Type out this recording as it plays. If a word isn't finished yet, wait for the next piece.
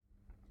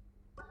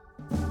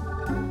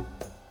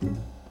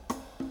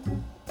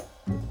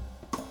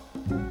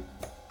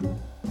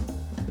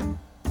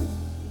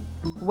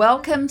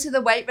Welcome to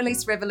the Weight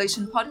Release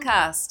Revolution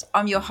podcast.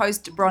 I'm your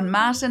host, Bron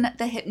Martin,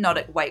 the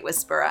hypnotic weight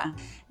whisperer.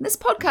 This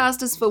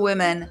podcast is for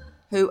women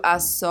who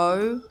are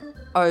so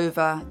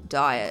over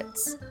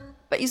diets,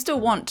 but you still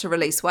want to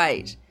release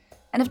weight.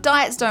 And if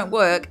diets don't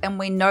work, and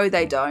we know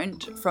they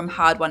don't from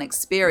hard-won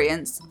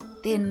experience,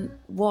 then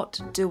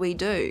what do we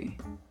do?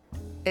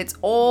 It's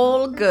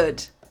all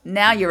good.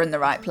 Now you're in the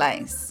right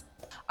place.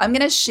 I'm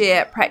going to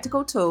share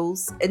practical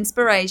tools,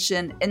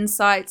 inspiration,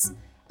 insights,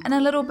 and a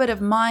little bit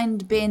of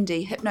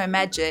mind-bendy hypno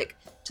magic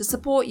to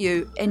support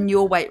you in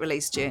your weight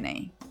release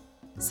journey.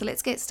 So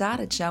let's get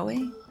started, shall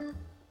we?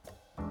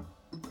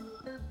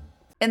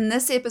 In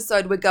this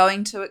episode, we're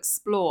going to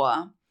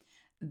explore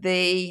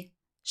the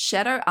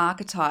shadow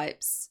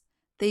archetypes,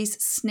 these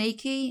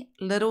sneaky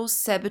little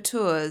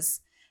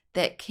saboteurs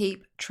that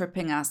keep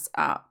tripping us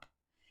up.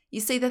 You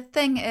see, the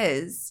thing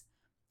is,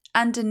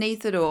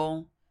 underneath it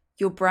all,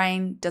 your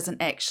brain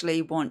doesn't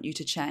actually want you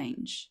to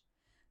change.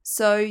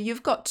 So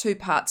you've got two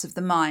parts of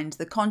the mind,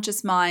 the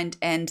conscious mind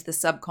and the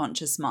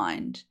subconscious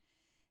mind.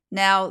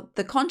 Now,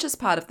 the conscious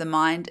part of the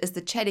mind is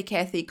the chatty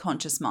Cathy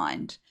conscious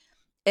mind.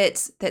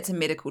 That's a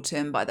medical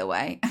term, by the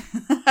way.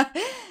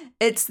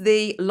 It's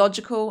the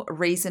logical,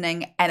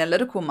 reasoning,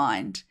 analytical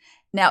mind.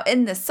 Now,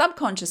 in the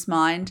subconscious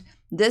mind,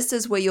 this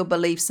is where your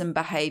beliefs and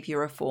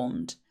behavior are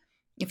formed.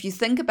 If you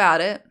think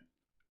about it,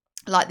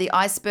 like the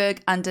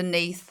iceberg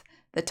underneath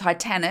the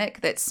Titanic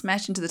that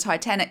smashed into the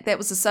Titanic, that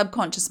was the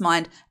subconscious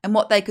mind, and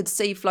what they could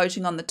see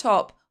floating on the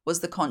top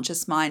was the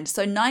conscious mind.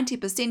 So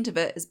 90% of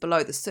it is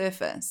below the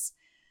surface.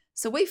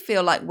 So we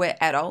feel like we're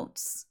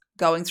adults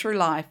going through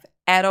life,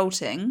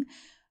 adulting,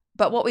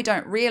 but what we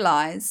don't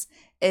realize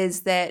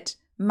is that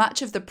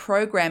much of the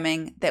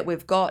programming that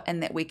we've got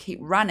and that we keep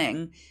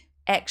running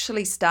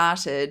actually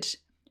started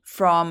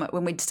from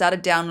when we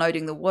started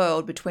downloading the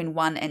world between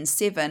 1 and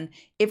 7.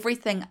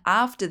 Everything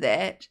after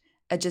that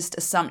are just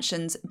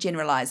assumptions,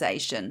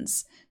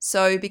 generalizations.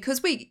 So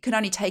because we can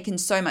only take in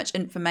so much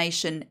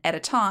information at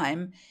a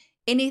time,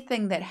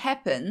 anything that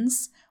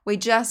happens, we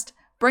just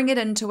bring it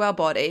into our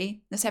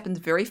body. This happens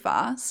very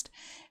fast.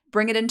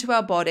 Bring it into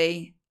our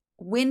body.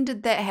 When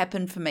did that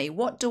happen for me?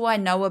 What do I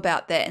know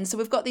about that? And so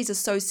we've got these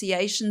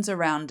associations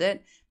around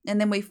it,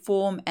 and then we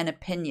form an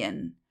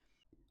opinion.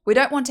 We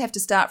don't want to have to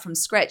start from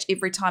scratch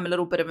every time a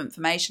little bit of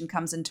information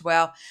comes into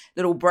our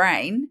little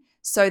brain.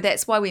 So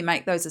that's why we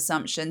make those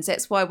assumptions.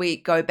 That's why we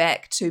go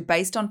back to,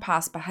 based on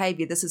past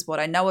behavior, this is what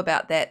I know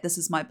about that. This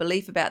is my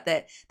belief about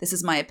that. This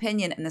is my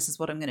opinion, and this is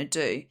what I'm going to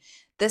do.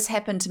 This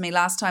happened to me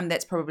last time.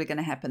 That's probably going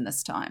to happen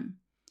this time.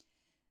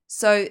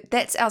 So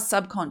that's our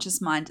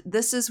subconscious mind.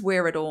 This is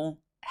where it all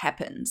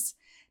happens.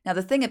 Now,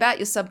 the thing about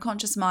your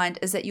subconscious mind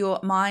is that your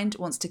mind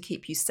wants to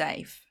keep you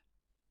safe.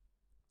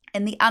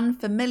 And the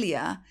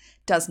unfamiliar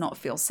does not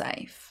feel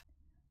safe.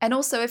 And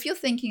also, if you're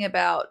thinking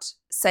about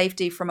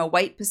safety from a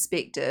weight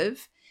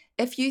perspective,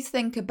 if you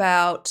think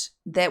about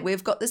that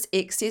we've got this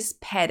excess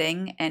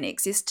padding and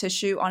excess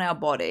tissue on our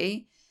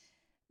body,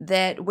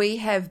 that we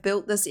have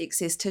built this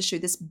excess tissue,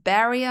 this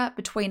barrier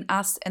between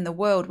us and the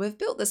world, we've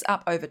built this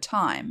up over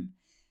time.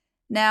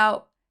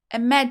 Now,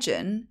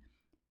 imagine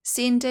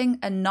sending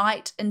a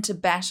knight into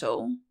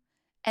battle,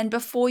 and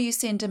before you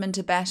send him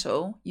into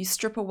battle, you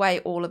strip away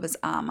all of his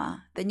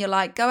armor. Then you're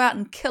like, go out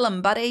and kill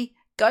him, buddy.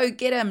 Go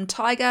get him,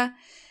 tiger.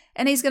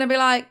 And he's going to be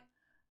like,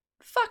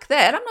 fuck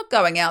that. I'm not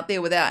going out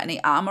there without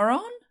any armor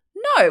on.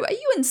 No, are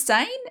you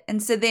insane?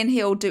 And so then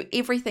he'll do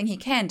everything he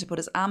can to put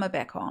his armor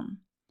back on.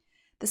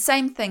 The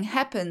same thing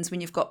happens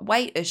when you've got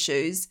weight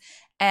issues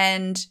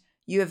and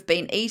you have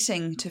been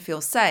eating to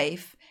feel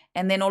safe.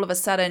 And then all of a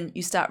sudden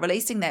you start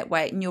releasing that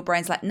weight and your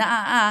brain's like,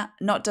 nah,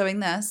 not doing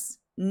this,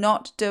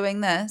 not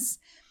doing this.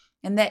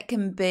 And that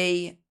can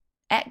be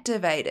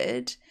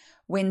activated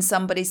when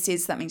somebody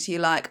says something to you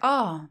like,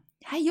 oh,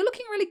 hey, you're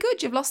looking really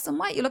good. You've lost some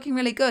weight. You're looking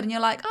really good. And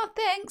you're like, oh,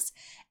 thanks.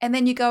 And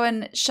then you go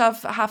and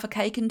shove half a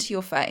cake into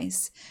your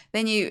face.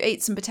 Then you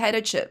eat some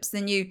potato chips.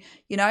 Then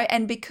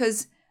and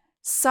because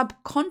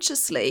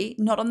subconsciously,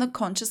 not on the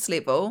conscious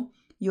level,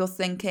 you're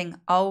thinking,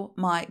 oh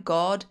my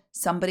God,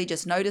 somebody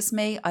just noticed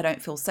me. I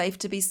don't feel safe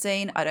to be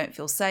seen. I don't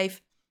feel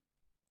safe.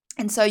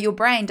 And so your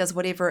brain does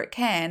whatever it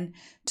can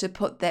to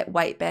put that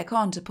weight back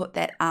on, to put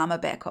that armor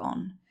back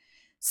on.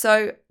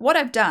 So what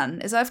I've done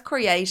is I've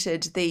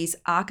created these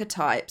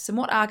archetypes. And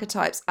what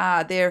archetypes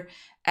are? They're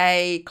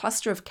a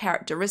cluster of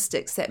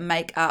characteristics that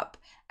make up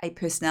a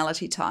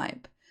personality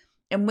type.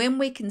 And when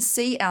we can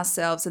see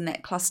ourselves in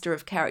that cluster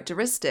of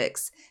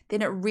characteristics,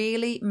 then it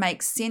really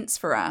makes sense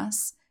for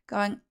us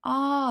going,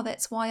 oh,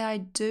 that's why I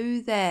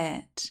do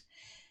that.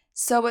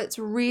 So it's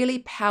a really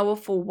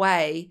powerful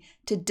way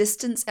to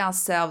distance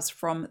ourselves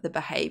from the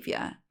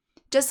behavior.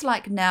 Just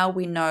like now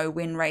we know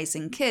when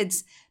raising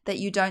kids that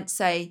you don't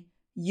say,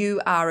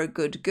 you are a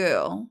good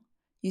girl.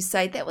 You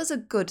say, that was a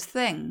good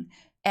thing.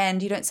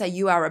 And you don't say,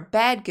 you are a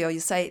bad girl.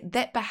 You say,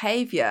 that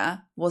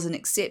behavior wasn't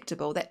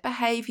acceptable. That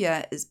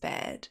behavior is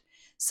bad.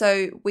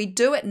 So we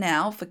do it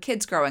now for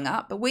kids growing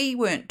up, but we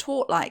weren't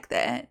taught like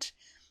that.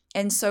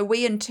 And so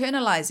we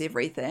internalize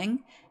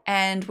everything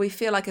And we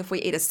feel like if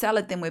we eat a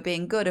salad, then we're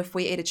being good. If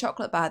we eat a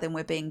chocolate bar, then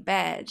we're being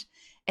bad.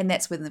 And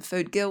that's when the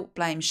food guilt,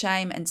 blame,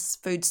 shame, and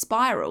food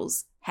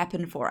spirals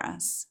happen for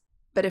us.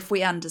 But if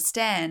we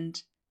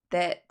understand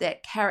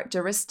that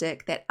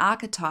characteristic, that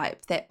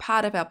archetype, that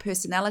part of our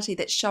personality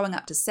that's showing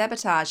up to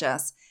sabotage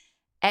us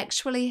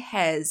actually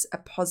has a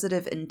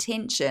positive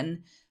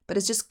intention, but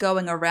is just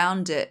going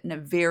around it in a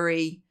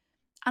very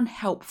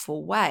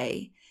unhelpful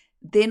way,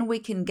 then we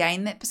can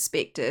gain that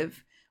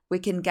perspective, we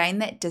can gain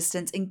that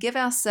distance and give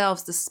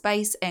ourselves the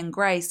space and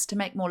grace to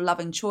make more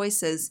loving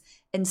choices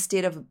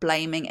instead of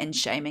blaming and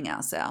shaming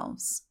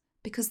ourselves,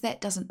 because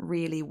that doesn't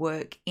really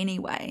work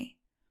anyway.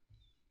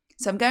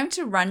 So I'm going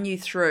to run you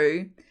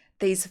through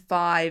these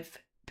 5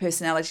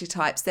 personality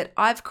types that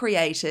I've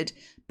created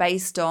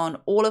based on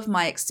all of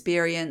my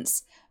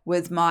experience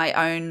with my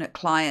own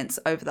clients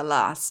over the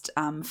last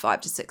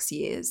 5 to 6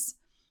 years,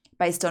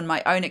 based on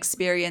my own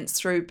experience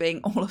through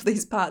being all of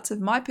these parts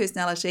of my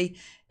personality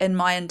in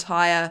my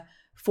entire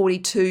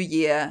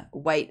 42-year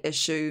weight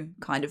issue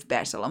kind of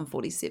battle. I'm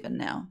 47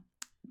 now,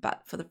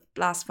 but for the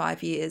last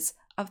 5 years,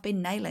 I've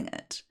been nailing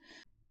it.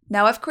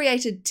 Now I've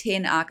created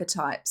 10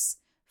 archetypes,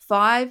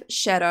 5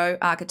 shadow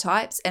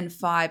archetypes and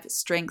 5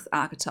 strength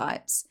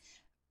archetypes.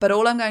 But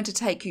all I'm going to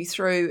take you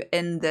through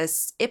in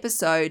this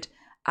episode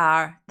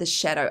are the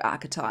shadow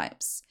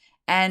archetypes.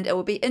 And it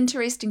will be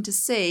interesting to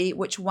see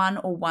which one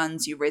or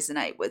ones you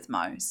resonate with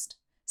most.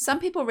 Some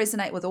people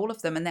resonate with all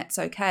of them, and that's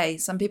okay.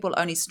 Some people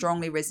only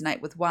strongly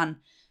resonate with one.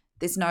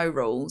 There's no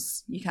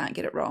rules. You can't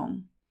get it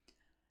wrong.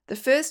 The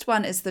first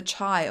one is the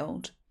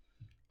child.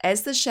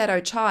 As the shadow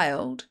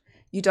child,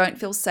 you don't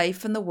feel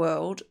safe in the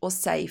world or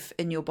safe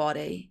in your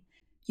body.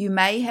 You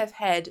may have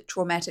had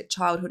traumatic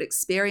childhood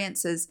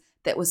experiences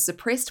that was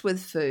suppressed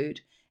with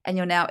food, and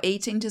you're now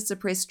eating to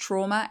suppress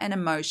trauma and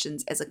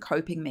emotions as a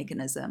coping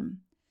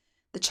mechanism.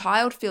 The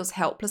child feels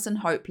helpless and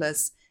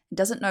hopeless and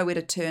doesn't know where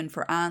to turn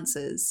for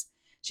answers.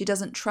 She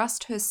doesn't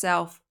trust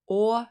herself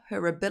or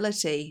her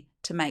ability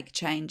to make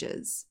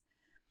changes.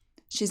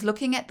 She's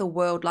looking at the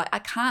world like,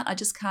 I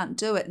just can't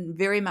do it, and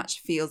very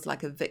much feels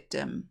like a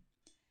victim.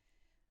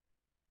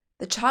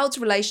 The child's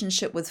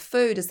relationship with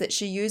food is that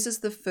she uses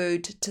the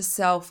food to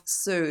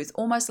self-soothe,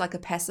 almost like a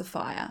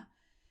pacifier,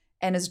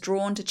 and is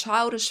drawn to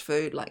childish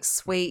food like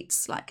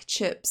sweets, like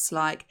chips,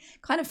 like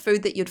kind of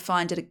food that you'd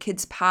find at a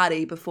kid's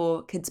party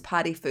before kids'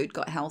 party food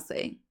got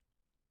healthy.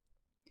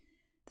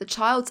 The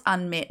child's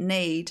unmet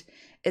need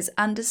is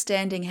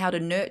understanding how to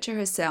nurture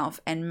herself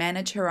and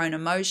manage her own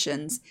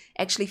emotions,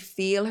 actually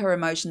feel her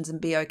emotions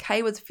and be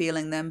okay with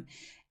feeling them,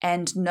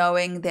 and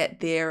knowing that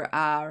there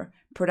are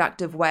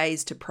productive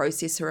ways to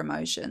process her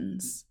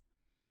emotions.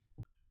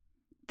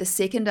 The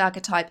second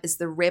archetype is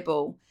the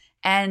rebel.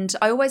 And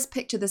I always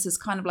picture this as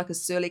kind of like a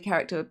surly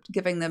character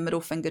giving the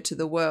middle finger to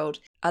the world.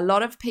 A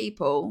lot of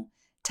people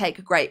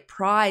take great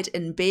pride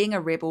in being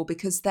a rebel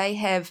because they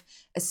have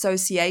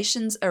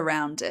associations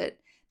around it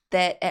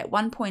that at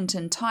one point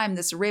in time,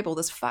 this rebel,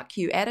 this fuck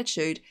you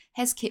attitude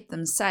has kept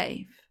them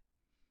safe.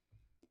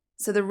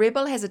 So the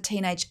rebel has a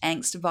teenage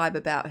angst vibe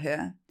about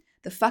her.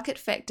 The fuck it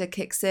factor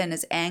kicks in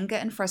as anger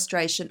and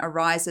frustration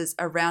arises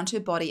around her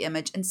body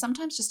image and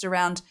sometimes just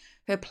around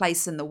her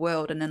place in the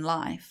world and in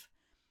life.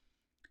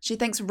 She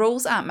thinks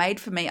rules aren't made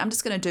for me. I'm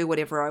just going to do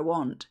whatever I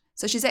want.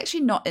 So she's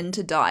actually not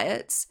into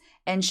diets,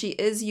 and she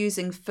is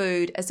using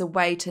food as a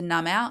way to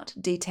numb out,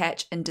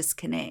 detach, and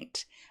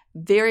disconnect.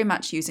 Very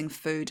much using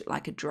food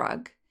like a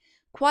drug.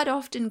 Quite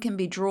often can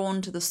be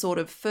drawn to the sort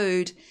of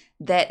food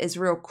that is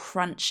real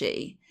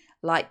crunchy,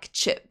 like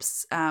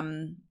chips,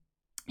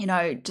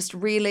 just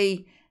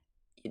really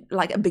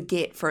like a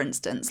baguette, for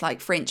instance, like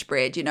French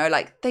bread,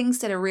 like things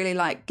that are really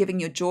like giving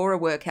your jaw a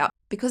workout.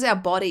 Because our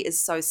body is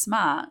so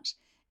smart,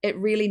 it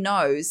really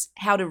knows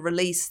how to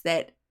release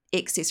that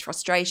excess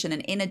frustration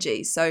and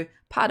energy. So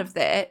part of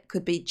that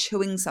could be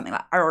chewing something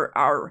like arr,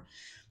 arr.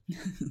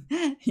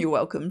 You're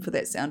welcome for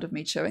that sound of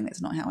me chewing.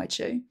 That's not how I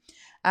chew.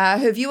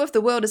 Her view of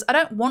the world is, I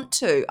don't want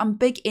to. I'm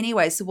big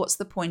anyway, so what's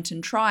the point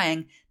in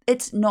trying?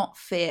 It's not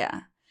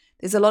fair.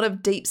 There's a lot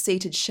of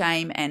deep-seated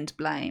shame and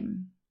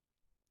blame.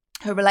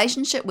 Her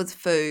relationship with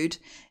food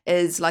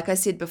is, like I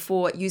said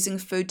before, using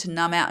food to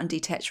numb out and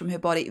detach from her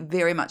body,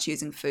 very much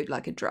using food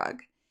like a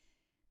drug.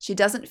 She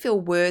doesn't feel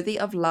worthy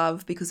of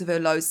love because of her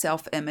low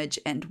self-image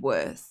and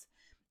worth.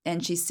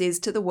 And she says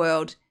to the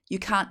world, you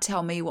can't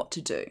tell me what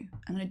to do.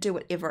 I'm going to do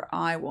whatever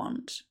I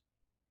want.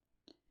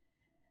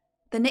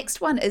 The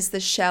next one is the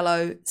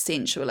shallow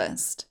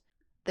sensualist.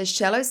 The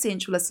shallow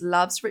sensualist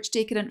loves rich,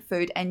 decadent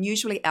food and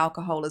usually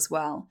alcohol as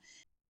well.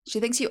 She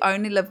thinks you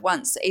only live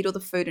once, so eat all the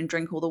food and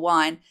drink all the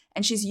wine.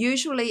 And she's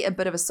usually a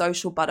bit of a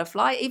social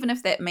butterfly, even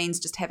if that means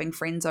just having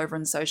friends over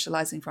and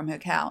socializing from her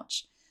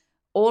couch.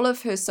 All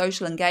of her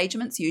social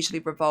engagements usually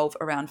revolve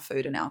around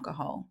food and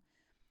alcohol.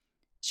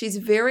 She's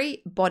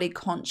very body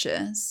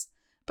conscious,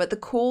 but the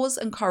cause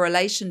and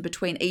correlation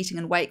between eating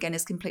and weight gain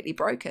is completely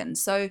broken.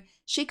 So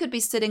she could be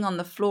sitting on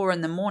the floor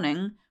in the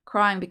morning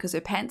crying because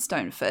her pants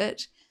don't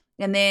fit.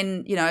 And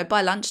then,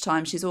 by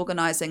lunchtime, she's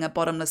organizing a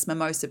bottomless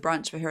mimosa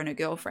brunch for her and her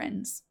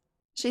girlfriends.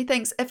 She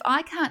thinks, if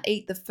I can't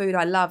eat the food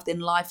I love, then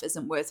life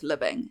isn't worth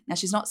living. Now,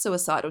 she's not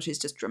suicidal, she's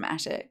just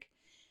dramatic.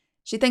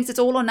 She thinks it's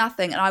all or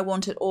nothing and I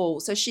want it all.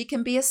 So she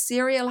can be a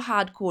serial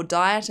hardcore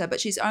dieter, but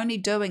she's only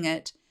doing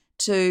it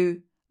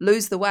to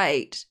lose the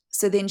weight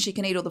so then she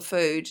can eat all the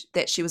food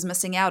that she was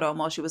missing out on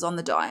while she was on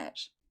the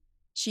diet.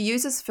 She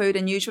uses food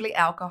and usually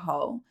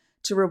alcohol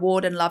to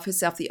reward and love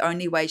herself the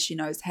only way she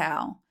knows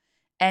how.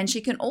 And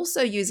she can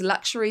also use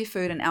luxury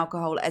food and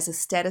alcohol as a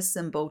status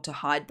symbol to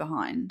hide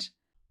behind.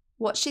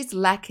 What she's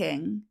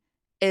lacking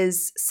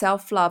is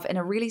self-love and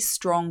a really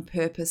strong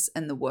purpose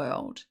in the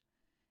world.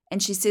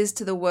 And she says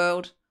to the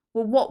world,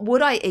 well, what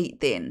would I eat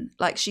then?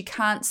 Like, she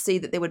can't see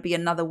that there would be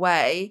another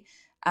way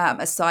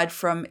aside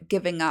from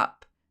giving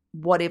up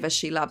whatever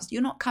she loves.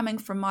 You're not coming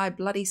from my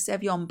bloody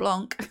Sauvignon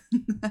Blanc.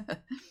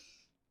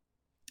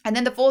 And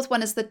then the fourth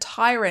one is the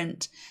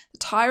tyrant. The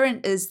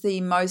tyrant is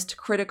the most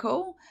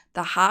critical,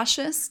 the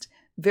harshest,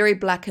 very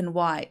black and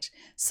white.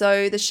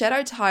 So the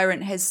shadow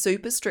tyrant has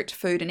super strict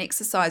food and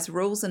exercise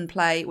rules in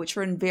play, which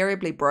are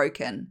invariably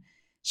broken.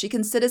 She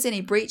considers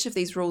any breach of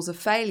these rules a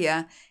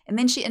failure, and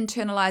then she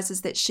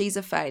internalizes that she's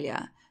a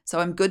failure. So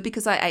I'm good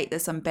because I ate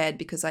this, I'm bad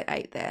because I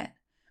ate that.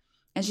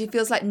 And she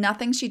feels like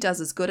nothing she does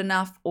is good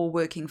enough or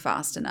working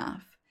fast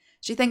enough.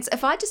 She thinks,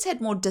 if I just had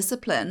more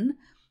discipline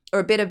or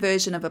a better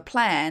version of a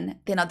plan,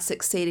 then I'd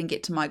succeed and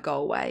get to my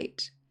goal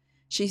weight.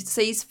 She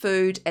sees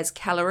food as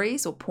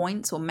calories or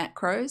points or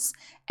macros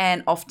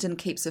and often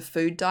keeps a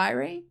food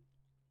diary.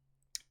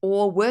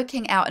 Or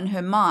working out in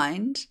her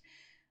mind,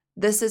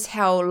 this is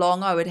how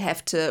long I would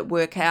have to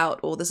work out,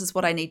 or this is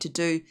what I need to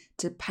do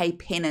to pay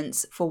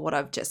penance for what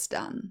I've just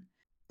done.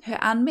 Her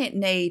unmet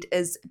need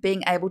is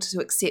being able to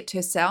accept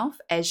herself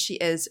as she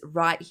is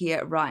right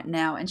here, right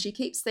now. And she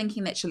keeps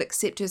thinking that she'll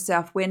accept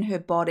herself when her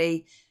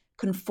body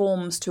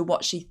conforms to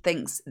what she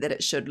thinks that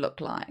it should look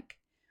like.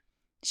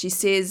 She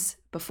says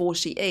before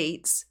she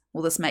eats,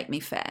 will this make me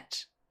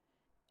fat?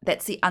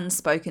 That's the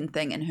unspoken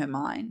thing in her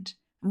mind.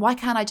 Why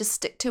can't I just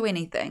stick to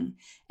anything?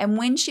 And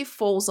when she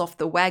falls off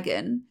the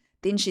wagon,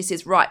 then she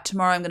says, right,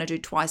 tomorrow I'm going to do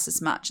twice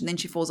as much. And then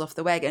she falls off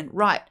the wagon.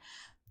 Right,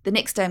 the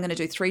next day I'm going to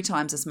do 3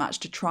 times as much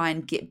to try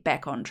and get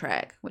back on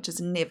track, which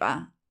is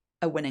never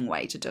a winning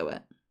way to do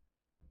it.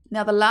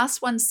 Now, the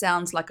last one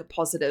sounds like a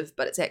positive,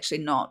 but it's actually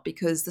not,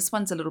 because this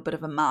one's a little bit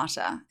of a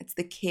martyr. It's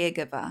the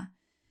caregiver.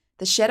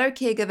 The shadow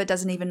caregiver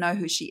doesn't even know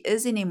who she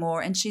is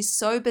anymore, and she's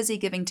so busy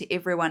giving to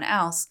everyone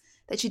else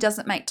that she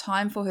doesn't make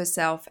time for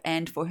herself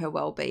and for her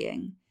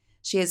well-being.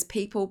 She has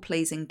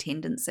people-pleasing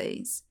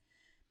tendencies.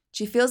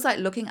 She feels like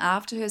looking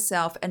after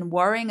herself and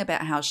worrying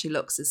about how she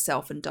looks is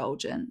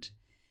self-indulgent.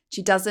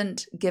 She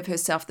doesn't give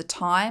herself the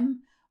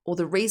time or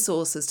the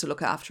resources to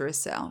look after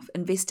herself.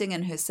 Investing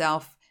in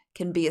herself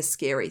can be a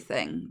scary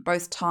thing,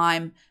 both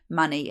time,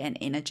 money, and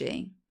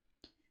energy.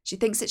 She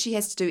thinks that she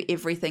has to do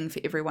everything for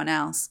everyone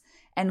else.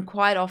 And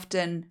quite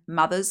often,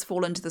 mothers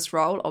fall into this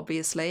role,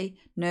 obviously,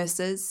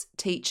 nurses,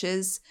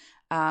 teachers,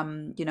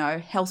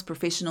 health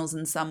professionals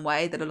in some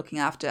way that are looking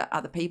after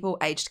other people,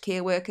 aged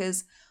care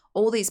workers,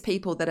 all these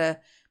people that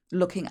are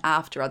looking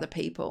after other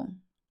people.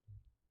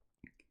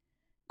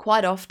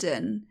 Quite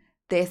often,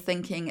 they're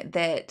thinking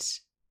that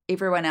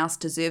everyone else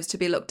deserves to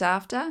be looked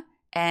after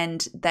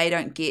and they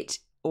don't get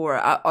or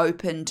are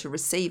open to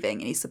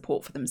receiving any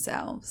support for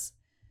themselves.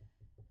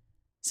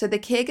 So the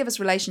caregiver's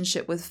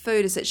relationship with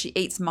food is that she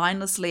eats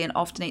mindlessly and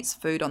often eats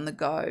food on the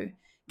go,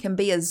 can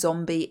be a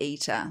zombie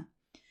eater.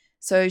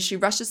 So she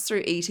rushes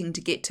through eating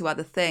to get to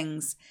other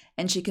things,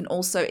 and she can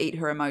also eat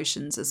her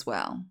emotions as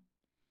well.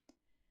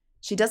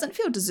 She doesn't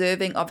feel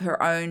deserving of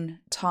her own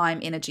time,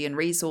 energy, and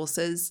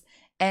resources,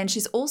 and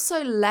she's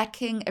also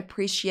lacking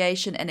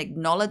appreciation and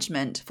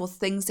acknowledgement for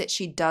things that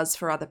she does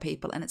for other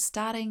people, and it's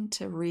starting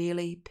to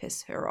really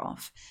piss her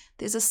off.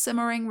 There's a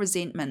simmering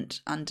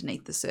resentment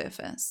underneath the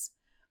surface.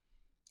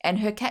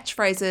 And her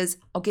catchphrase is,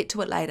 I'll get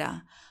to it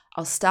later.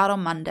 I'll start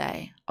on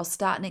Monday. I'll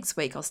start next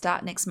week. I'll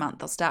start next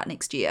month. I'll start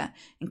next year,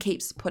 and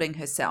keeps putting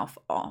herself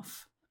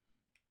off.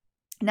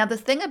 Now, the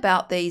thing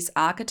about these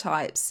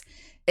archetypes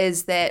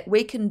is that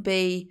we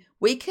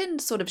can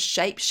sort of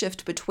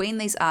shapeshift between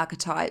these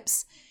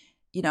archetypes,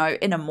 in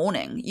a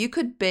morning. You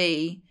could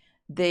be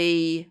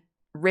the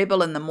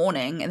rebel in the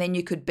morning, and then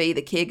you could be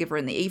the caregiver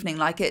in the evening.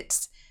 Like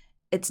it's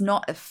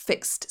not a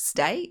fixed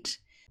state.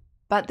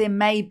 But there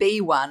may be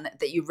one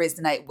that you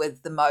resonate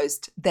with the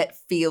most that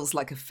feels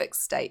like a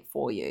fixed state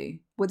for you,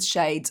 with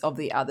shades of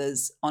the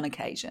others on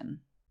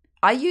occasion.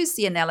 I use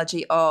the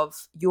analogy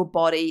of your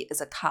body is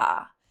a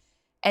car.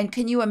 And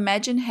can you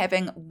imagine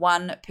having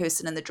one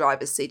person in the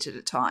driver's seat at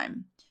a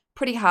time?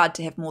 Pretty hard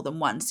to have more than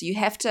one. So you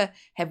have to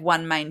have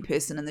one main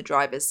person in the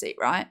driver's seat,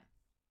 right?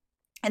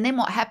 And then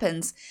what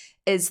happens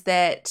is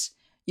that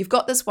you've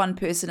got this one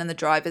person in the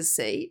driver's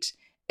seat.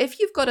 If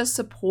you've got a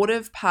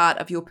supportive part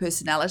of your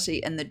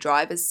personality in the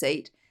driver's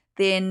seat,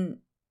 then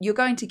you're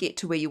going to get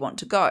to where you want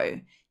to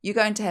go. You're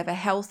going to have a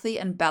healthy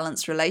and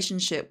balanced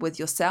relationship with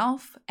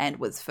yourself and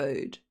with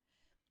food.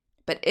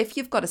 But if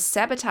you've got a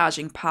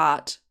sabotaging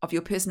part of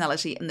your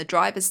personality in the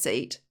driver's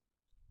seat,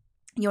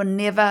 you're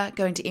never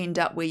going to end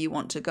up where you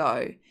want to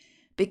go,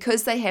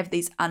 because they have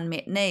these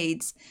unmet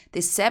needs,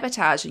 they're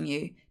sabotaging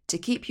you to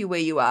keep you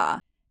where you are.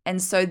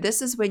 And so this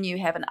is when you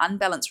have an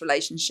unbalanced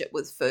relationship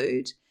with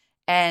food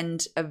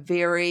and a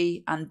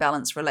very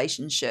unbalanced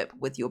relationship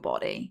with your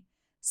body.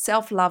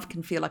 Self-love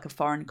can feel like a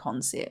foreign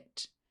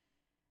concept.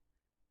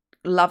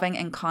 Loving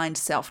and kind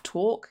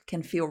self-talk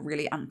can feel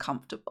really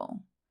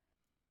uncomfortable.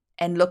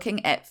 And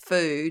looking at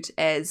food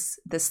as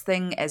this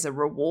thing, as a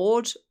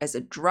reward, as a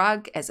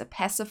drug, as a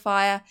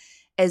pacifier,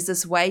 as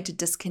this way to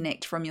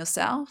disconnect from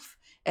yourself,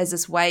 as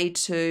this way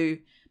to,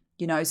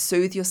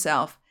 soothe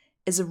yourself,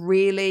 is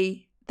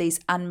really these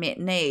unmet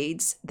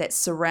needs that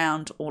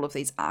surround all of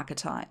these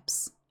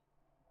archetypes.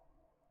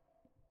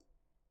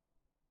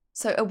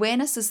 So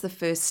awareness is the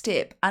first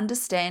step,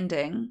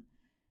 understanding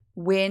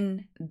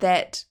when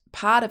that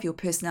part of your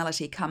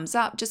personality comes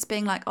up, just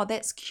being like, oh,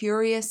 that's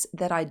curious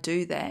that I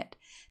do that.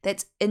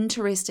 That's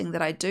interesting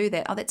that I do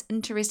that. Oh, that's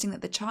interesting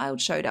that the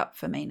child showed up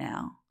for me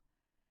now.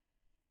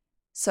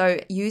 So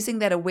using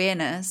that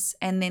awareness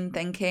and then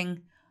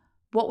thinking,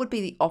 what would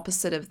be the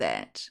opposite of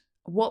that?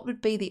 What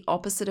would be the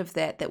opposite of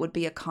that would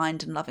be a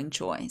kind and loving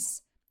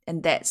choice?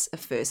 And that's a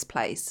first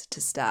place to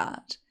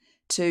start,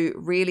 to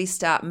really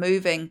start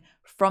moving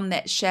from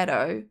that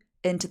shadow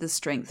into the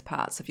strength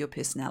parts of your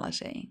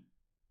personality.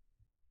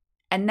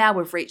 And now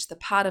we've reached the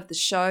part of the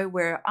show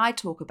where I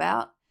talk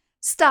about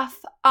stuff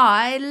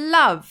I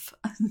love.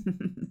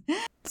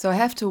 So I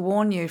have to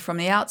warn you from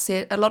the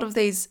outset, a lot of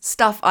these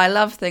stuff I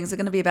love things are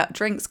going to be about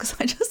drinks because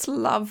I just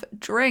love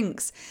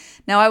drinks.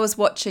 Now I was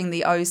watching Selling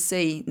the OC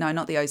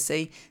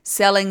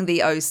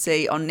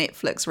on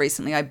Netflix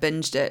recently. I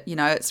binged it.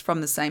 It's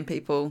from the same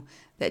people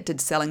that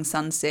did Selling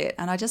Sunset.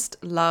 And I just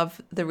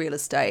love the real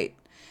estate.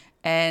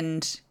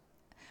 And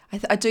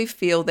I do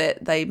feel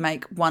that they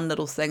make one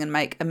little thing and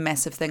make a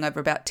massive thing over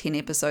about 10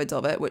 episodes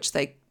of it, which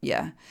a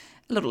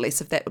little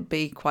less of that would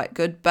be quite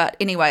good. But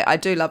anyway, I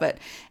do love it.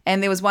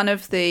 And there was one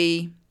of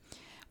the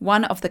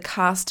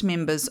cast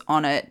members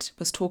on it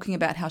was talking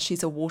about how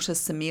she's a water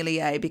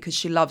sommelier because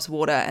she loves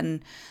water.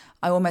 And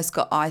I almost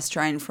got eye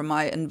strain from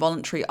my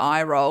involuntary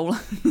eye roll.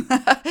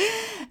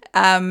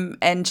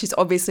 And she's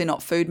obviously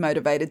not food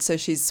motivated, so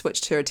she's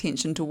switched her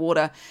attention to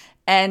water.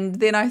 And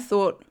then I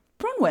thought,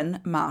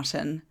 Bronwyn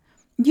Martin,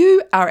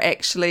 you are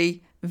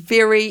actually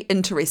very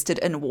interested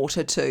in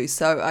water too.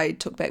 So I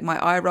took back my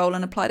eye roll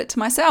and applied it to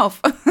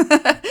myself.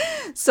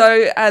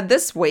 So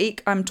this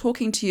week I'm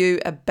talking to you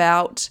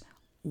about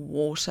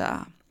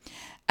water,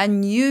 a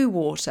new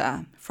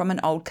water from an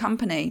old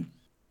company.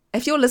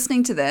 If you're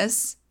listening to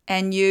this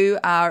and you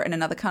are in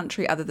another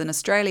country other than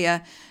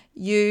Australia,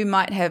 you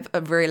might have a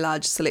very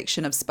large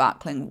selection of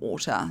sparkling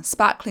water,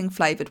 sparkling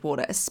flavored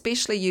water,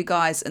 especially you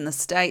guys in the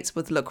States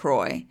with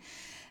LaCroix.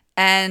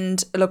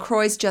 And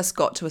LaCroix's just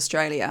got to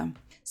Australia.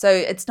 So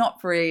it's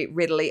not very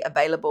readily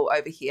available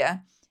over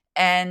here.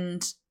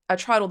 And I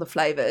tried all the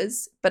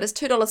flavors, but it's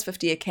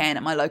 $2.50 a can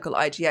at my local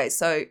IGA.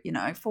 So,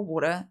 for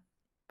water,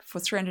 for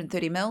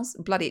 330 mils,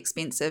 bloody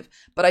expensive.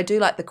 But I do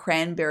like the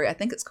cranberry. I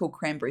think it's called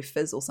cranberry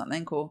fizz or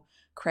something, or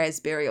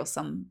crasberry or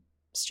some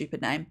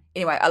stupid name.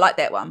 Anyway, I like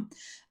that one.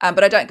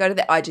 But I don't go to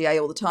the IGA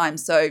all the time.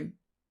 So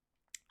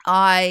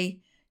I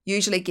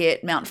usually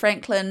get Mount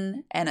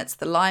Franklin, and it's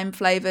the lime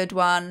flavored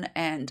one,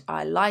 and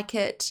I like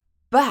it.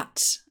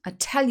 But I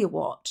tell you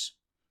what,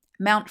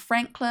 Mount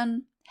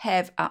Franklin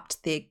have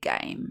upped their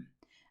game.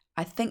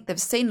 I think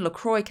they've seen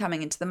LaCroix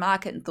coming into the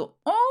market and thought,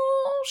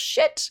 oh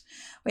shit,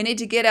 we need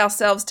to get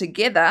ourselves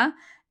together.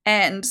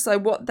 And so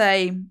what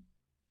they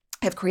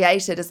have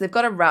created is they've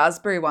got a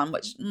raspberry one,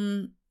 which,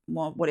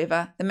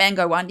 whatever. The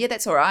mango one, yeah,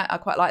 that's all right. I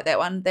quite like that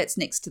one. That's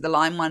next to the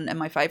lime one in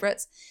my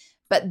favorites.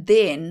 But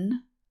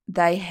then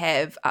they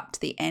have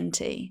upped the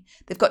ante.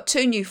 They've got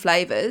 2 new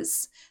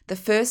flavors. The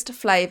first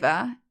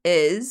flavor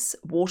is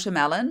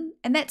watermelon,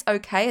 and that's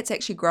okay. It's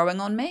actually growing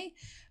on me.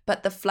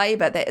 But the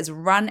flavor that is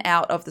run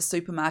out of the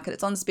supermarket,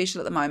 it's on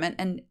special at the moment,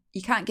 and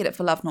you can't get it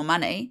for love nor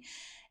money,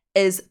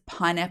 is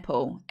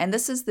pineapple. And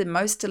this is the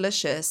most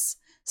delicious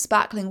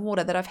sparkling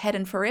water that I've had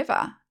in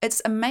forever.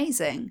 It's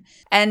amazing.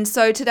 And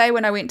so today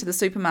when I went to the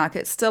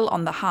supermarket, still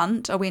on the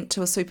hunt, I went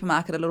to a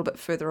supermarket a little bit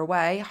further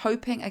away,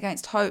 hoping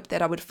against hope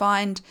that I would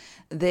find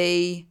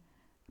the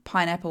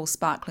pineapple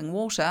sparkling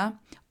water,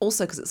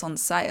 also because it's on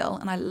sale.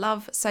 And I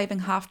love saving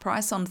half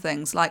price on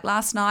things. Like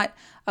last night,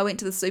 I went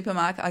to the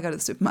supermarket. I go to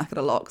the supermarket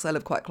a lot because I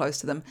live quite close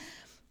to them.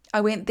 I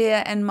went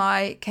there and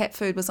my cat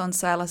food was on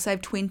sale. I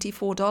saved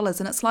 $24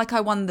 and it's like I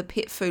won the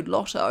pet food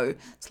lotto.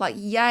 It's like,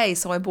 yay.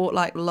 So I bought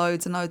like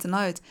loads and loads and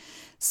loads.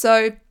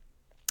 So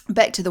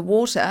back to the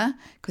water,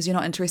 because you're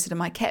not interested in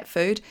my cat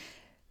food.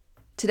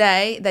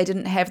 Today, they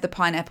didn't have the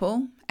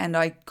pineapple and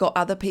I got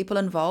other people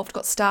involved,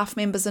 got staff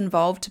members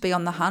involved to be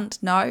on the hunt.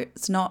 No,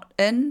 it's not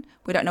in.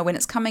 We don't know when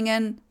it's coming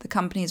in. The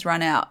company's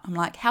run out. I'm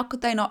like, how could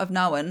they not have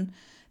known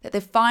that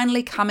they're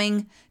finally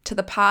coming to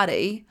the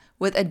party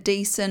with a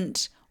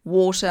decent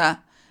water,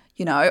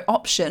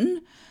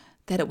 option,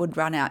 that it would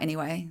run out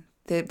anyway.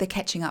 They're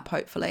catching up,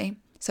 hopefully.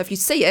 So if you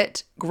see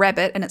it, grab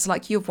it, and it's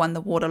like you've won the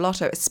water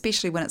lotto,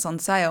 especially when it's on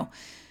sale.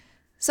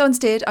 So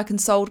instead, I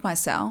consoled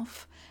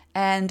myself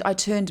And I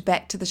turned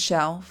back to the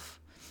shelf,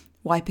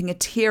 wiping a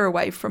tear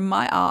away from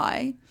my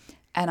eye,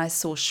 and I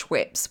saw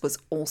Schweppes was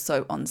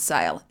also on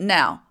sale.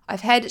 Now,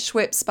 I've had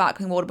Schweppes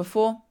sparkling water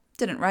before,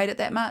 didn't rate it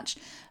that much,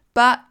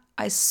 but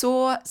I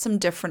saw some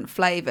different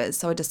flavors,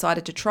 so I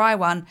decided to try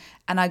one,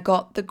 and I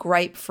got the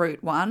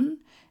grapefruit one.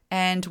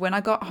 And when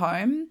I got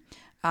home,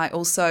 I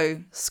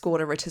also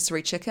scored a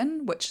rotisserie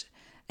chicken, which,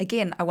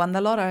 again, I won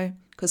the lotto,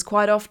 because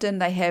quite often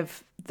they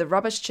have the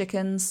rubbish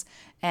chickens,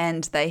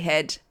 and they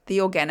had the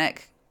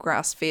organic,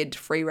 grass-fed,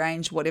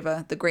 free-range,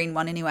 whatever, the green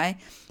one anyway.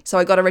 So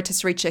I got a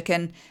rotisserie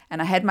chicken,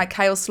 and I had my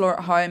kale slaw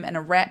at home and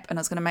a wrap, and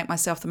I was going to make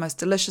myself the most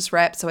delicious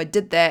wrap, so I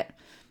did that.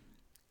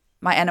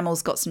 My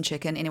animals got some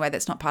chicken. Anyway,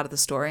 that's not part of the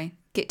story.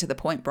 Get to the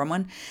point,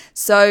 Bronwyn.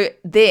 So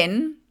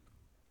then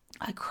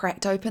I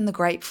cracked open the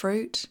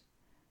grapefruit.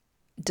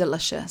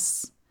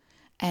 Delicious.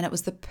 And it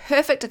was the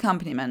perfect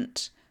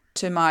accompaniment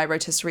to my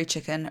rotisserie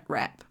chicken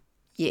wrap.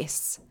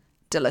 Yes,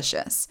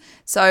 delicious.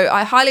 So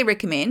I highly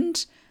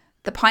recommend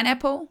the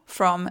pineapple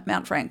from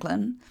Mount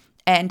Franklin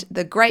and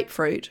the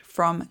grapefruit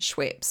from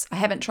Schweppes. I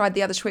haven't tried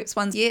the other Schweppes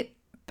ones yet,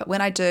 but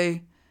when I do,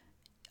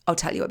 I'll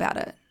tell you about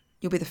it.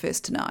 You'll be the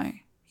first to know.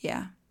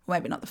 Yeah.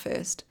 Maybe not the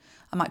first.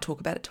 I might talk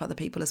about it to other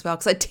people as well,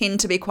 because I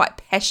tend to be quite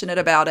passionate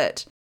about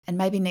it. And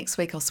maybe next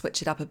week I'll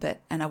switch it up a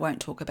bit and I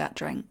won't talk about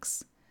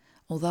drinks.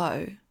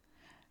 Although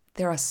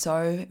there are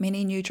so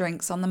many new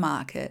drinks on the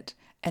market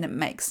and it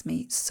makes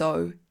me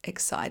so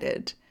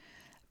excited.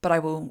 But I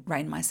will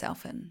rein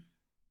myself in.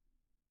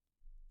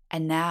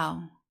 And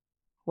now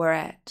we're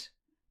at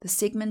the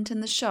segment in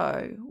the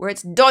show where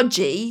it's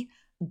dodgy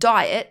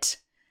diet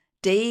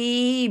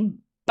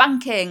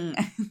debunking.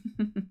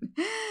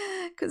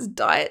 Because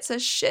diets are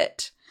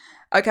shit.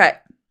 Okay,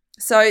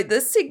 so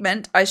this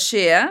segment I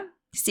share,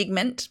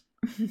 did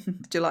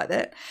you like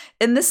that?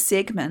 In this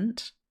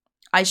segment,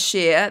 I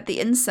share the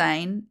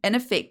insane,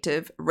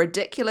 ineffective,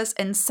 ridiculous,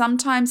 and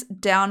sometimes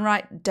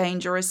downright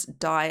dangerous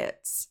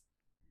diets.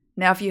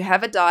 Now, if you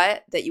have a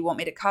diet that you want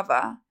me to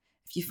cover,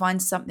 if you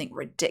find something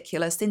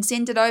ridiculous, then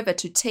send it over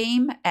to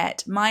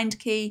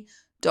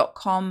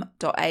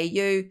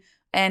team@mindkey.com.au.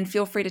 And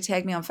feel free to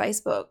tag me on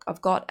Facebook.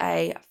 I've got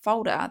a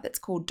folder that's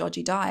called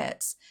Dodgy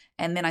Diets,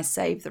 and then I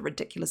save the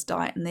ridiculous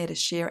diet in there to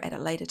share at a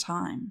later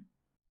time.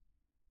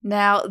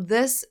 Now,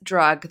 this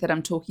drug that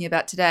I'm talking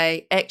about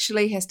today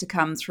actually has to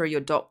come through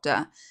your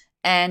doctor.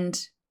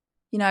 And,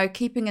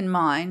 keeping in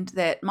mind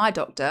that my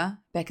doctor,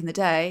 back in the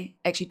day,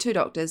 actually 2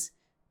 doctors,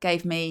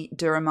 gave me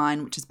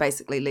Duramine, which is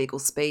basically legal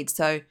speed.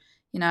 So,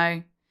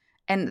 and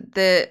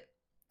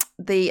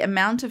the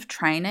amount of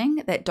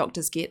training that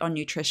doctors get on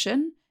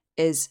nutrition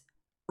is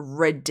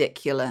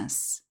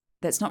ridiculous.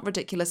 That's not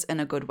ridiculous in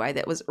a good way.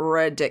 That was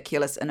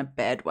ridiculous in a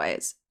bad way.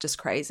 It's just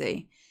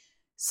crazy.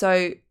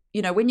 So,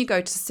 when you go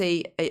to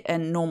see a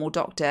normal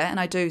doctor, and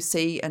I do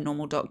see a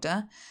normal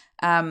doctor,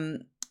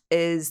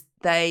 is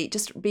they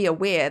just be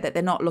aware that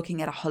they're not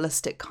looking at a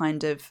holistic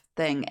kind of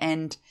thing.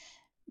 And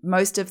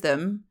most of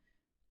them,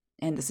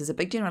 and this is a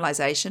big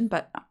generalization,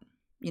 but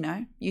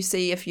you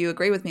see if you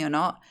agree with me or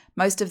not,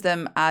 most of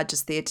them are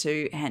just there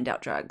to hand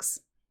out drugs.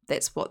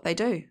 That's what they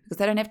do, because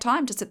they don't have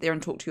time to sit there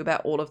and talk to you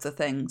about all of the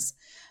things.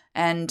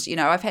 And,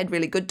 I've had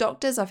really good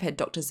doctors. I've had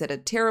doctors that are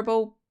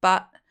terrible,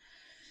 but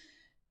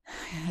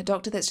a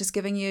doctor that's just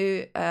giving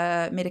you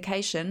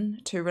medication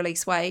to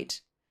release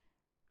weight,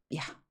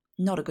 yeah,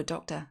 not a good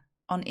doctor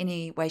on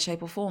any way,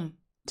 shape or form,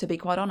 to be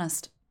quite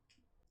honest.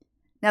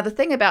 Now, the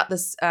thing about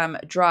this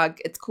drug,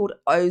 it's called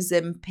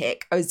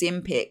Ozempic.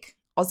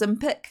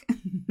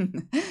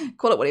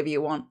 Call it whatever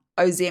you want.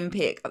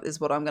 Ozempic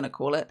is what I'm going to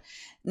call it.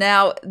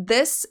 Now,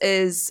 this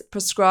is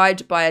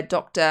prescribed by a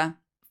doctor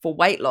for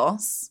weight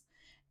loss,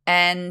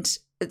 and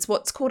it's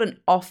what's called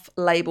an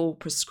off-label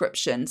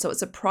prescription. So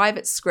it's a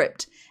private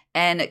script,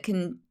 and it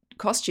can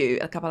cost you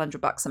a couple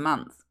 $100 a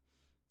month.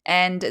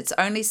 And it's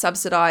only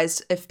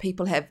subsidized if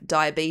people have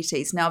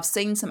diabetes. Now, I've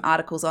seen some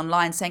articles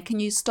online saying, can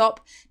you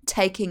stop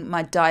taking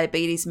my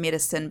diabetes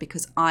medicine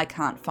because I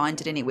can't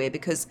find it anywhere,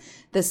 because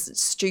this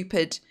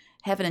stupid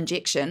have an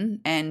injection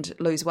and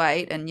lose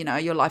weight and,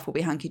 your life will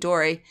be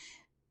hunky-dory.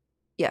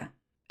 Yeah,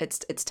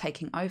 it's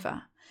taking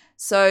over.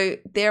 So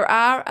there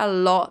are a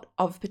lot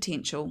of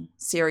potential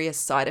serious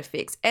side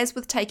effects, as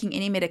with taking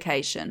any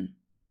medication,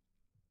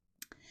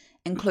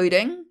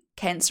 including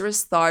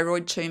cancerous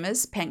thyroid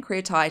tumors,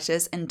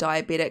 pancreatitis, and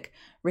diabetic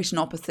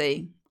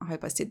retinopathy. I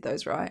hope I said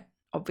those right.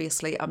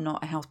 Obviously, I'm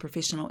not a health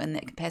professional in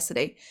that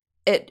capacity.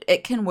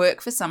 It can work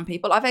for some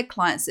people. I've had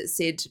clients that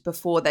said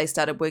before they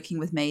started working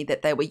with me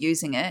that they were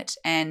using it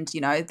and,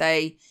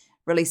 they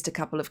released a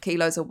couple of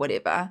kilos or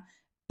whatever.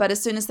 But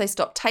as soon as they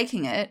stopped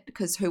taking it,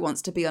 because who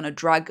wants to be on a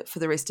drug for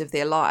the rest of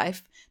their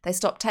life, they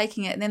stop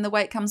taking it and then the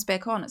weight comes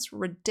back on. It's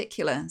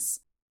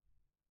ridiculous.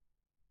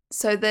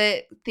 So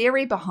the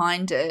theory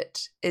behind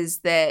it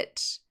is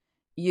that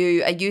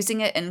you are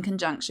using it in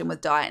conjunction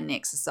with diet and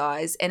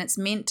exercise, and it's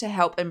meant to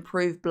help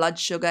improve blood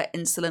sugar,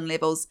 insulin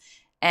levels,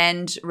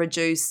 and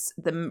reduce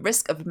the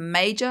risk of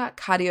major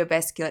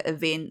cardiovascular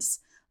events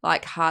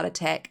like heart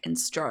attack and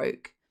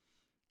stroke.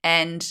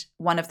 And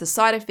one of the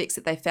side effects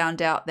that they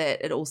found out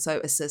that it also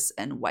assists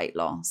in weight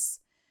loss.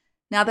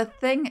 Now, the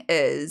thing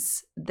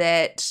is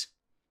that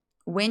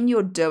when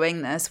you're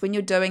doing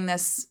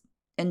this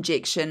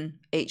injection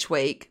each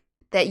week,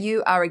 that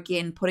you are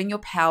again putting your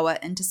power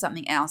into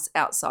something else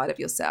outside of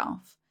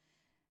yourself.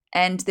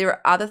 And there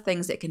are other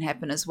things that can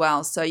happen as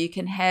well. So you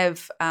can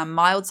have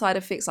mild side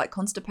effects like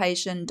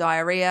constipation,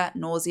 diarrhea,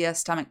 nausea,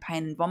 stomach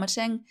pain, and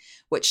vomiting,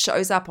 which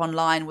shows up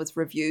online with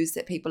reviews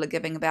that people are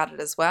giving about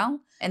it as well.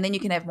 And then you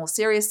can have more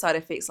serious side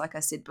effects, like I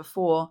said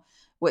before,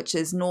 which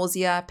is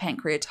nausea,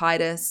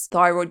 pancreatitis,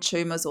 thyroid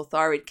tumors or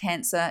thyroid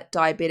cancer,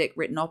 diabetic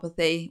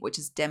retinopathy, which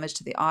is damage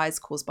to the eyes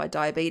caused by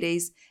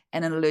diabetes,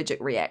 and an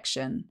allergic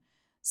reaction.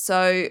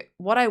 So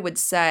what I would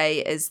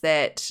say is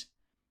that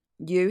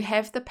you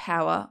have the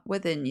power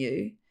within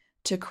you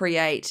to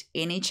create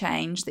any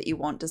change that you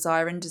want,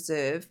 desire, and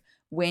deserve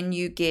when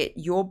you get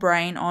your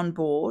brain on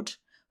board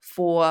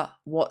for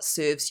what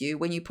serves you.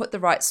 When you put the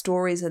right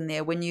stories in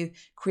there, when you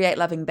create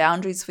loving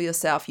boundaries for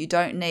yourself, you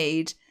don't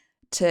need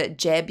to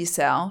jab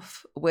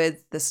yourself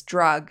with this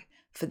drug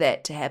for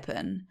that to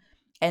happen.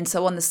 And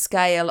so on the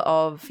scale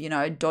of,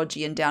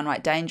 dodgy and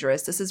downright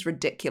dangerous, this is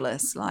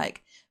ridiculous.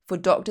 Like, for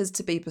doctors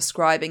to be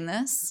prescribing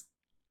this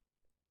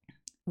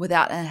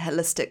without a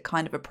holistic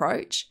kind of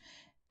approach,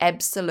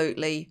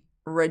 absolutely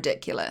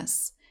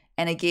ridiculous.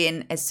 And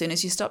again, as soon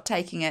as you stop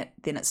taking it,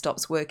 then it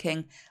stops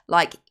working.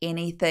 Like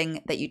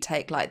anything that you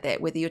take like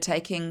that, whether you're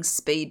taking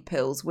speed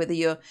pills, whether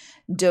you're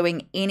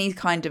doing any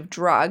kind of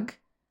drug,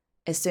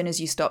 as soon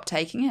as you stop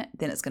taking it,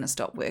 then it's going to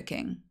stop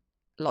working.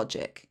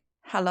 Logic.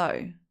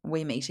 Hello,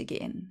 we meet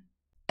again.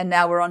 And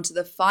now we're on to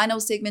the final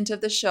segment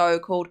of the show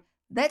called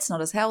That's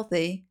Not As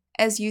Healthy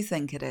As You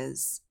Think It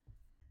Is.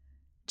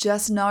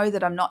 Just know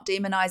that I'm not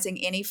demonizing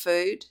any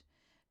food.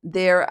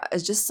 There are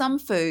just some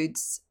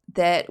foods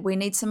that we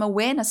need some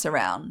awareness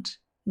around,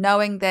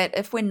 knowing that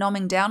if we're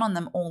nomming down on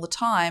them all the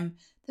time,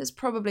 that's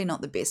probably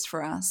not the best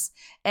for us.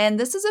 And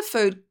this is a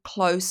food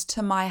close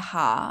to my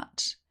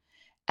heart,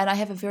 and I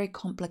have a very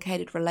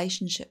complicated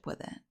relationship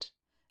with it.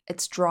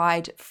 It's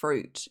dried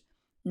fruit.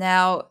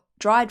 Now,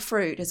 dried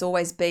fruit has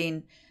always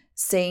been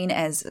seen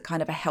as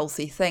kind of a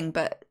healthy thing,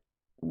 but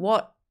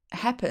what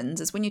happens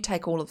is when you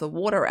take all of the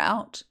water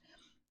out,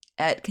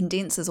 it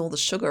condenses all the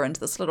sugar into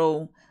this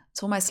little,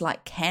 it's almost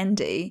like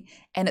candy,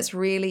 and it's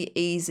really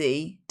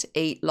easy to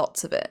eat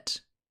lots of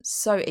it.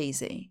 So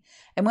easy.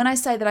 And when I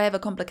say that I have a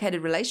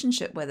complicated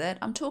relationship with it,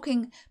 I'm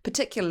talking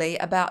particularly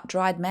about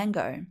dried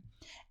mango.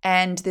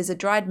 And there's a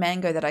dried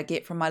mango that I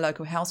get from my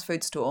local health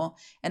food store,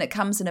 and it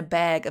comes in a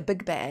bag, a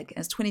big bag,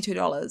 and it's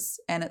 $22,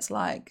 and it's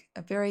like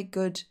a very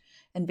good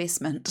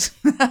investment.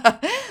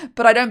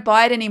 But I don't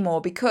buy it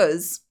anymore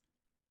because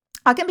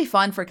I can be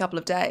fine for a couple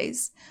of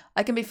days.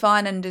 I can be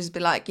fine and just be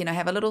like,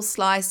 have a little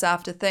slice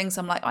after things.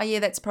 I'm like, oh yeah,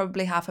 that's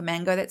probably half a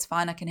mango. That's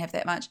fine. I can have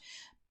that much.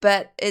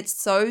 But it's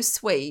so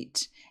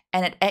sweet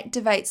and it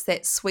activates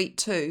that sweet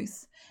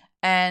tooth.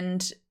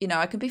 And,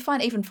 I can be fine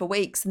even for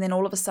weeks. And then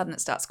all of a sudden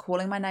it starts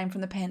calling my name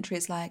from the pantry.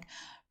 It's like,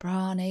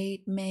 Bron,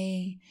 eat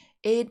me.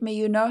 Eat me.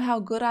 You know how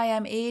good I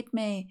am. Eat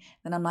me.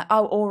 And I'm like,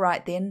 oh, all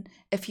right then,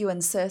 if you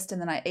insist. And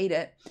then I eat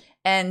it.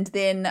 And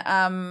then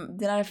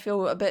I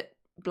feel a bit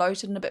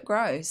bloated and a bit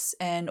gross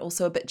and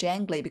also a bit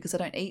jangly because I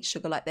don't eat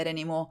sugar like that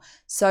anymore.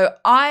 So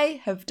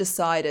I have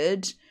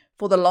decided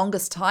for the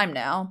longest time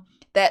now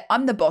that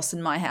I'm the boss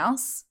in my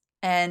house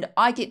and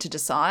I get to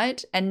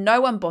decide and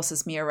no one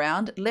bosses me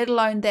around, let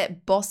alone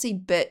that bossy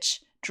bitch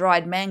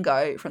dried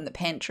mango from the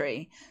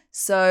pantry.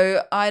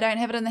 So I don't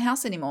have it in the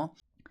house anymore.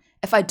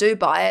 If I do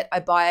buy it, I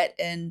buy it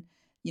in,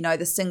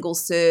 the single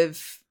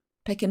serve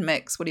pick and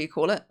mix, what do you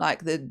call it?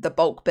 Like the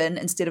bulk bin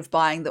instead of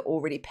buying the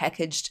already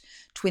packaged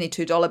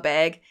 $22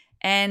 bag.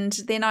 And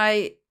then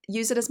I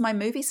use it as my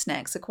movie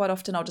snack. So quite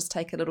often I'll just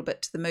take a little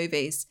bit to the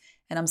movies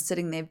and I'm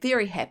sitting there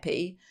very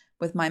happy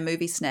with my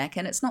movie snack.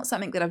 And it's not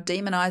something that I've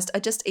demonized. I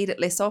just eat it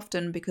less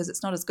often because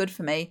it's not as good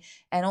for me.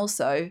 And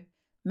also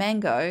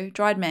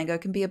dried mango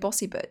can be a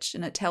bossy bitch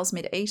and it tells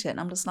me to eat it. And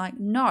I'm just like,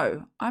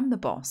 no, I'm the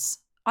boss.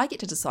 I get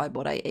to decide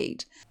what I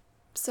eat.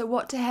 So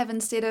what to have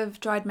instead of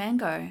dried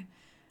mango?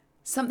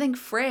 Something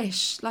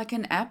fresh, like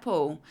an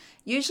apple.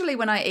 Usually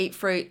when I eat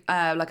fruit,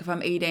 like if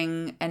I'm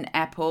eating an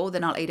apple,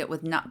 then I'll eat it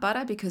with nut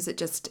butter because it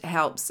just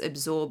helps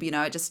absorb,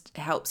 it just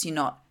helps you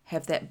not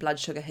have that blood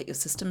sugar hit your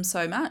system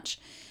so much.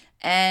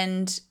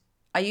 And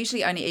I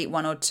usually only eat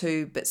 1 or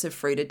 2 bits of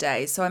fruit a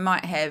day. So I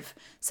might have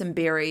some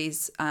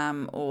berries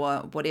or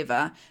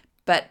whatever.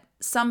 But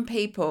some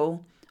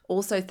people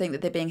also think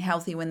that they're being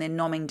healthy when they're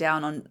nomming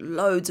down on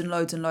loads and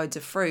loads and loads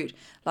of fruit,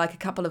 like a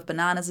couple of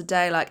bananas a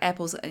day, like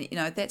apples,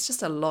 that's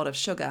just a lot of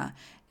sugar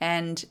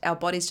and our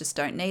bodies just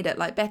don't need it.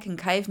 Like back in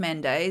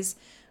caveman days,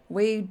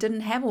 we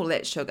didn't have all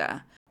that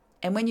sugar.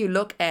 And when you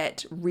look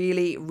at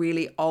really,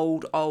 really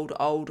old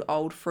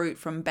fruit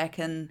from back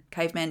in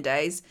caveman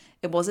days,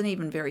 it wasn't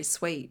even very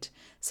sweet.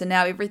 So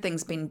now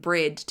everything's been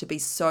bred to be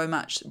so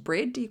much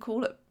bred, do you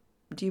call it?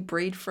 Do you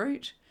breed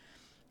fruit?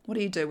 what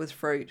do you do with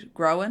fruit?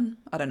 Growing?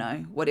 I don't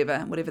know,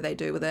 whatever they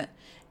do with it.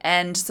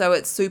 And so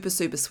it's super,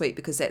 super sweet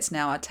because that's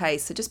now our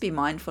taste. So just be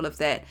mindful of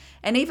that.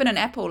 And even an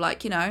apple,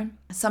 like,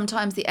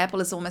 sometimes the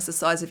apple is almost the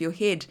size of your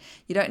head.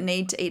 You don't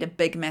need to eat a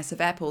big, massive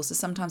apple. So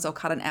sometimes I'll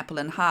cut an apple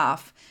in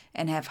half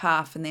and have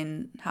half and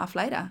then half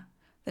later,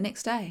 the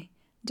next day,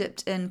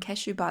 dipped in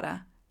cashew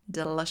butter.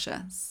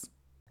 Delicious.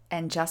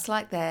 And just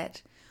like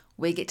that,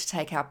 we get to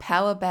take our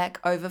power back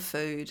over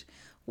food.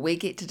 We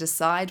get to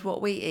decide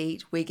what we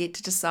eat. We get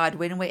to decide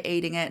when we're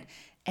eating it.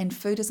 And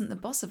food isn't the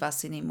boss of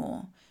us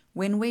anymore.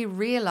 When we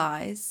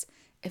realize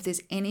if there's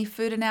any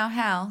food in our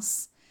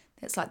house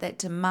that's like that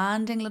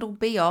demanding little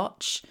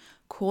biatch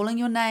calling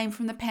your name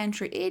from the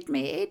pantry, eat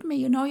me,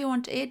 you know you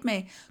want to eat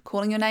me,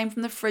 calling your name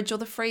from the fridge or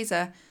the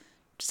freezer,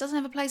 just doesn't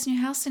have a place in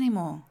your house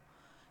anymore.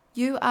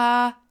 You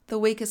are the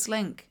weakest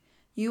link.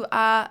 You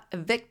are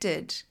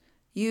evicted.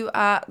 You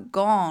are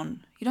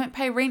gone. You don't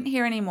pay rent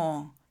here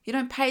anymore. You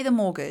don't pay the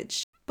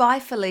mortgage. Bye,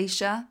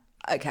 Felicia.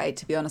 Okay,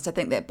 to be honest, I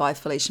think that bye,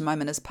 Felicia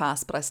moment has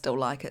passed, but I still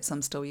like it, so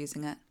I'm still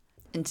using it.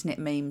 Internet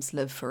memes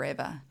live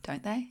forever,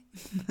 don't they?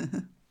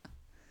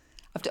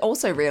 I've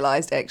also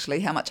realised,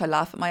 actually, how much I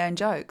laugh at my own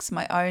jokes,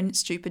 my own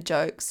stupid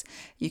jokes.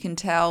 You can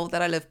tell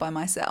that I live by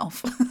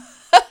myself.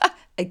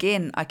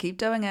 Again, I keep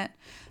doing it.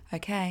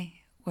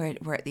 Okay,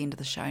 we're at the end of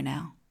the show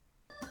now.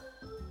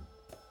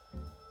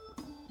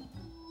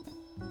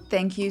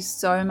 Thank you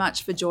so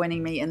much for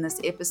joining me in this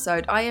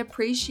episode. I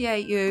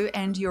appreciate you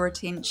and your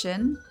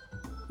attention.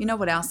 You know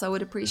what else I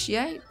would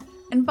appreciate?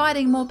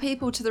 Inviting more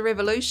people to the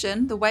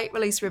revolution, the weight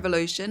release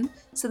revolution.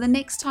 So the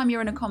next time you're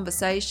in a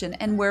conversation,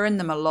 and we're in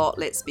them a lot,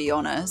 let's be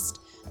honest,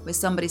 where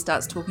somebody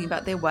starts talking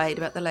about their weight,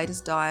 about the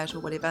latest diet or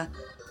whatever,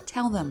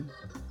 tell them,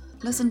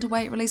 listen to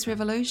Weight Release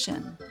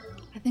Revolution.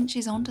 I think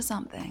she's onto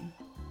something.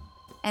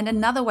 And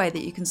another way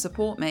that you can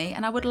support me,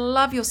 and I would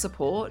love your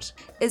support,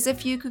 is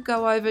if you could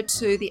go over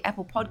to the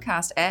Apple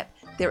Podcast app.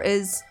 There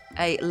is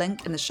a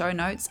link in the show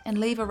notes, and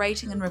leave a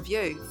rating and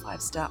review,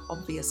 5-star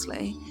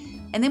obviously.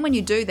 And then when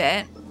you do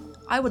that,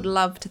 I would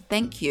love to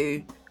thank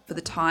you for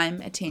the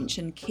time,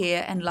 attention,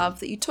 care, and love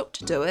that you took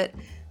to do it.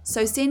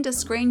 So send a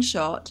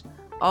screenshot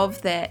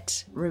of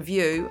that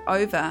review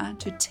over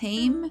to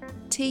team,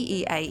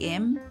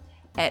 TEAM,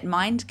 at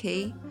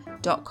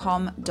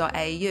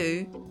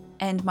mindkey.com.au,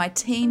 and my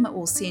team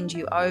will send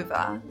you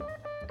over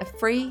a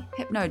free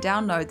hypno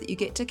download that you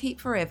get to keep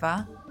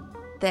forever.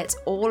 That's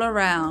all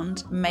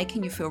around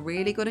making you feel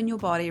really good in your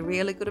body,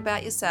 really good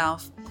about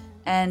yourself.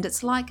 And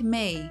it's like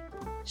me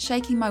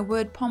shaking my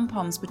word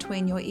pom-poms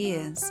between your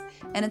ears.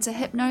 And it's a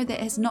hypno that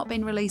has not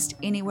been released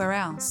anywhere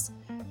else.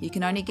 You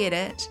can only get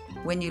it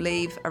when you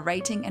leave a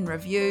rating and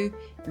review,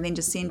 and then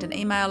just send an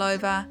email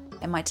over,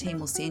 and my team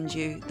will send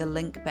you the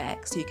link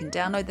back. So you can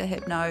download the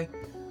hypno,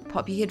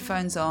 pop your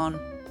headphones on,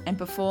 and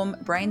perform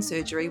brain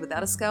surgery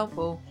without a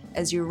scalpel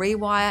as you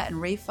rewire and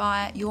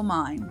refire your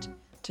mind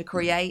to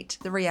create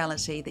the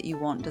reality that you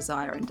want,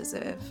 desire, and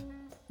deserve.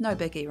 No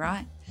biggie,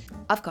 right?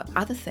 I've got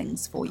other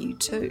things for you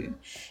too.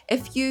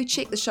 If you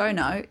check the show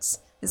notes,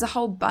 there's a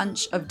whole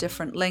bunch of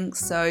different links.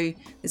 So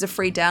there's a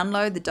free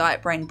download, the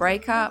Diet Brain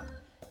Breakup.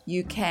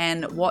 You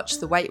can watch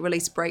the Weight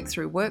Release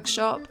Breakthrough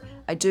Workshop.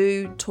 I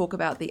do talk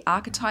about the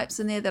archetypes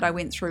in there that I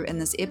went through in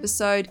this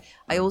episode.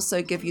 I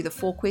also give you the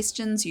 4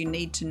 questions you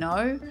need to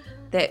know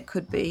that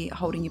could be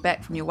holding you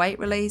back from your weight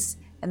release,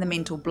 and the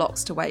mental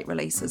blocks to weight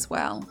release as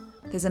well.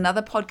 There's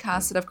another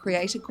podcast that I've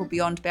created called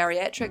Beyond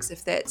Bariatrics,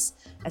 if that's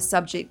a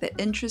subject that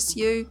interests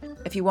you.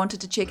 If you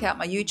wanted to check out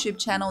my YouTube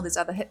channel, there's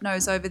other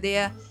hypnos over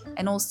there,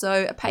 and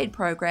also a paid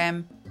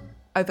program,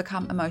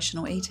 Overcome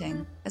Emotional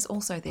Eating, is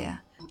also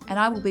there. And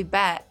I will be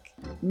back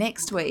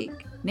next week,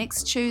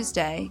 next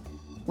Tuesday,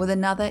 with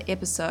another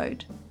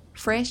episode,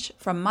 fresh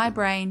from my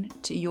brain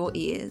to your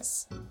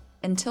ears.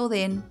 Until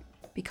then,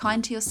 be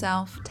kind to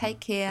yourself, take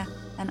care,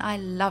 and I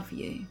love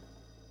you.